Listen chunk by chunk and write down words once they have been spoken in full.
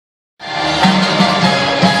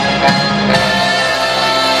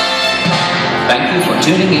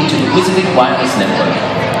tuning into the Wizarding Wireless Network.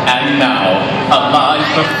 And now, a live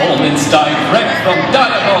performance direct from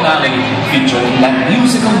Diagon Alley, featuring that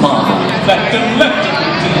musical marvel, that delectable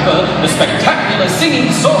diva, the spectacular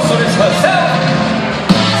singing sorceress herself,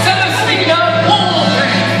 Celestina Warwick!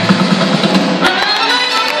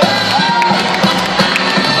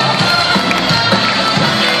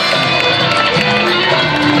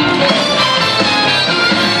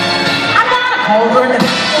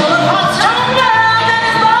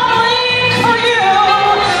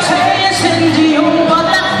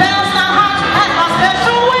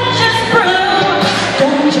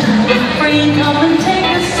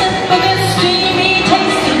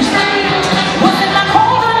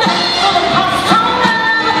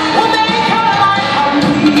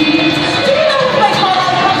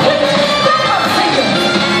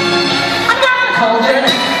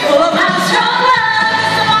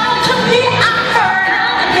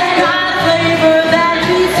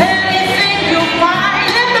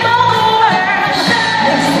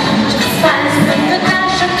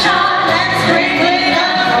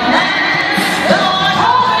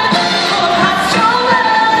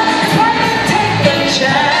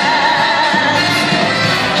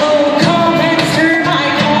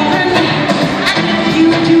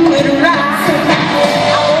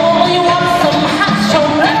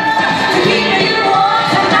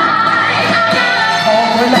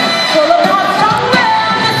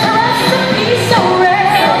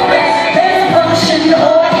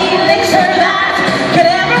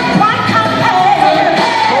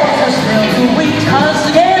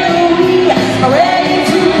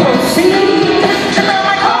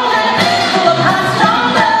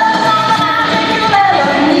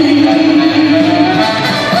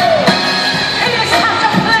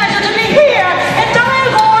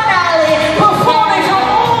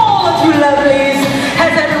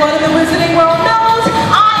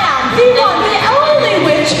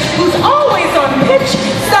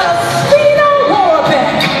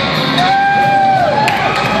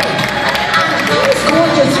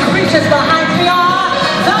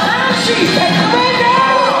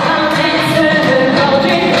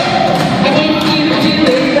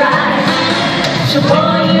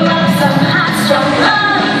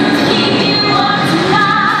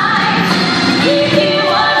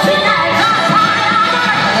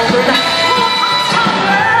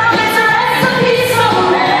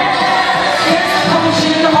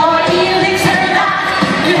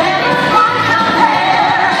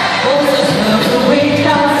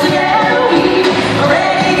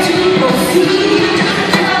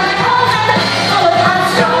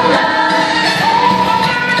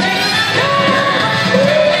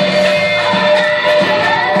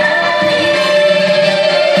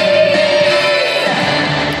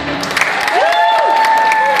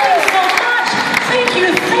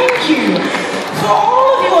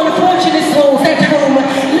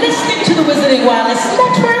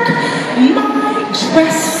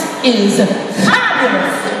 Is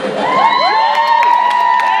fabulous!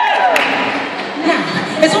 Now,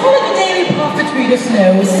 as all of you daily prophet readers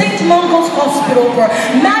know, St. Mungo's Hospital for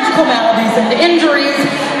Magical Maladies and Injuries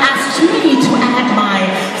asked me to add my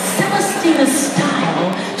Celestina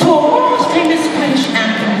style to a world-famous British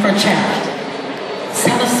anthem for charity.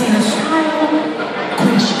 Celestina style,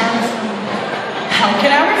 British anthem. How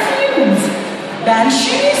can I refuse?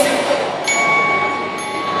 Banshees?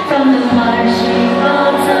 From the marshy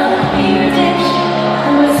roads of Beauditch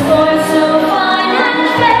was born so fine and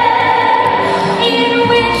fair, in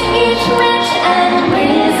which each witch and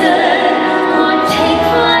wizard would take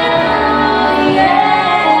flight through the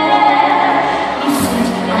air. You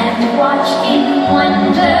sit and watch in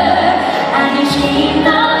wonder, and each game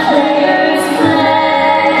the players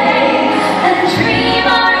play, and dream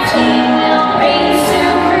our team will reign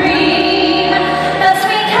supreme. Thus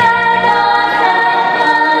we cannot help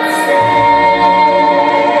but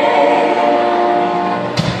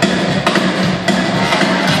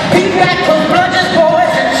Be back those grudges,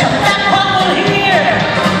 boys, and chuck that bubble here.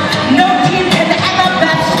 No team can ever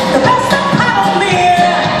match the best of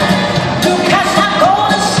Pavomir. To cast that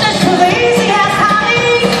golden stitch with easy as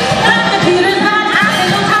honey, and the Peter's not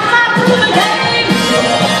asking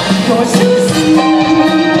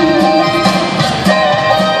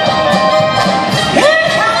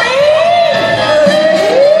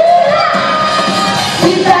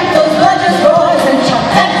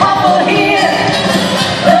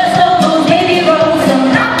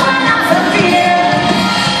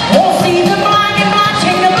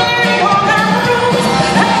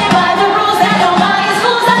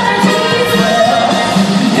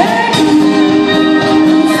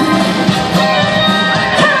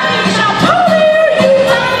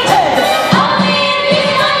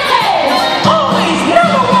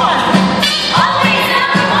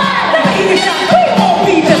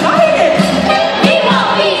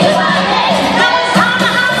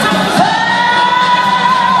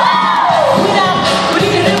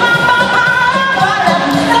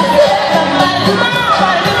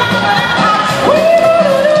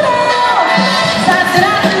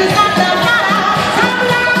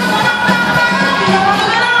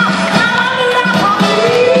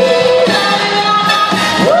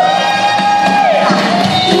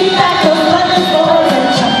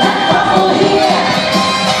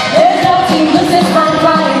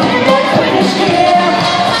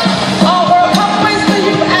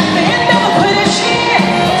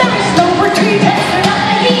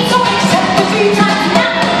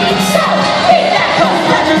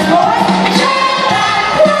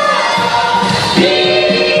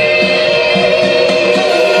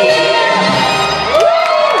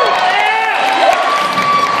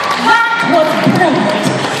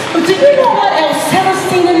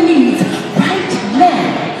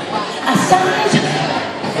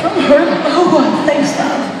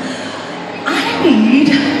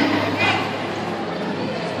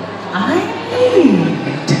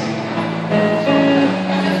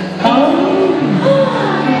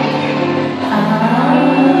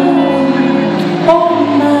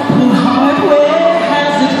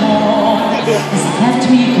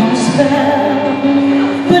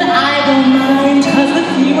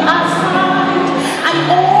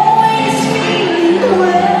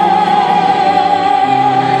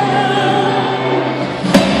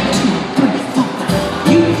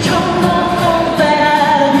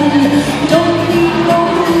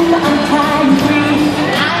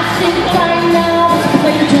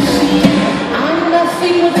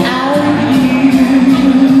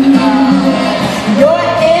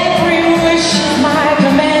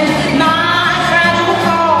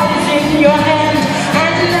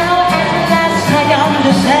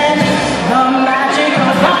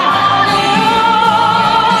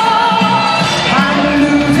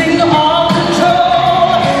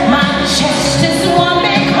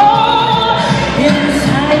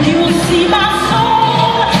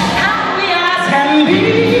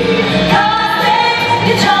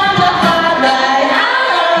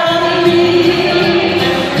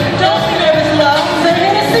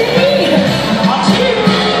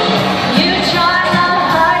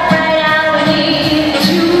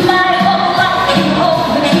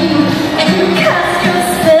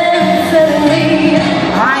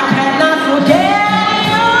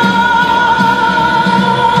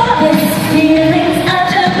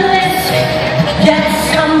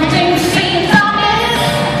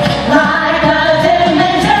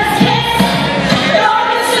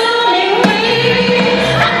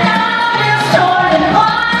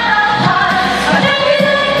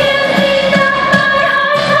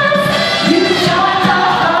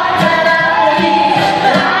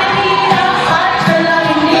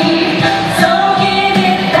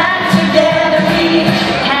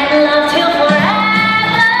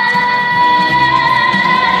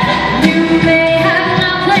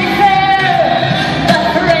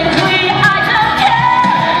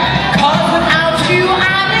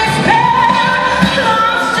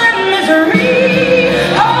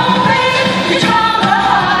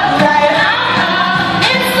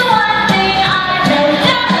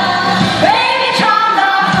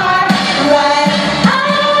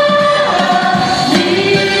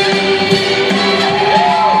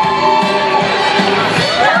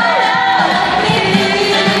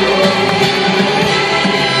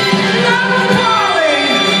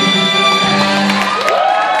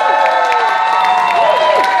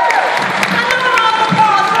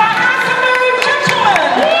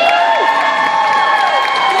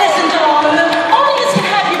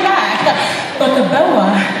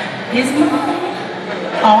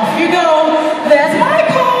you go. There's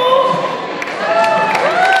Michael.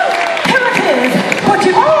 Here it is, what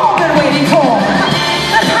you've all been waiting for.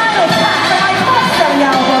 The title track of my top-selling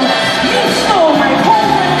album. You stole my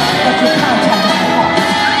coin, but you can't have my heart.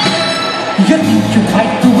 You think you're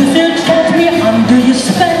quite the wizard, hold me under your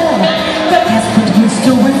spell. But guess what,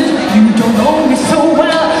 Mr. Wizard, you don't know me so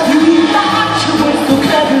well. You thought you were so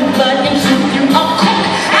clever, but in truth you're a crook.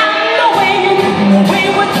 And the way you came away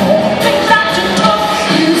with all the things that you took,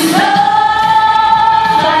 you stole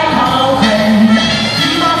my girlfriend,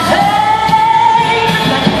 my favorite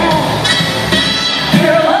black cat.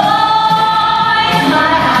 You're alive,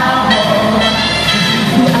 my owl.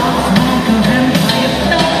 You out like a vampire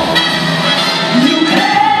star. You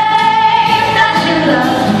claim that you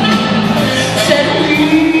love me, said we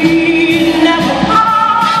never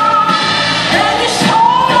part. And you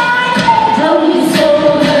stole my cauldron, you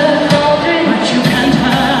stole the cauldron, but you can't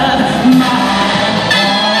have my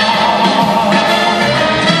heart.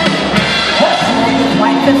 Your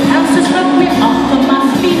wife and houses rub me off of my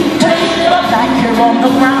feet, but like you're on the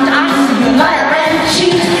ground, I see you liar and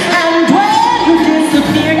cheat. And when you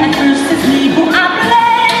disappeared, at first it's me who I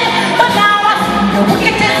blame, but now I see your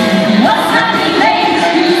wickedness.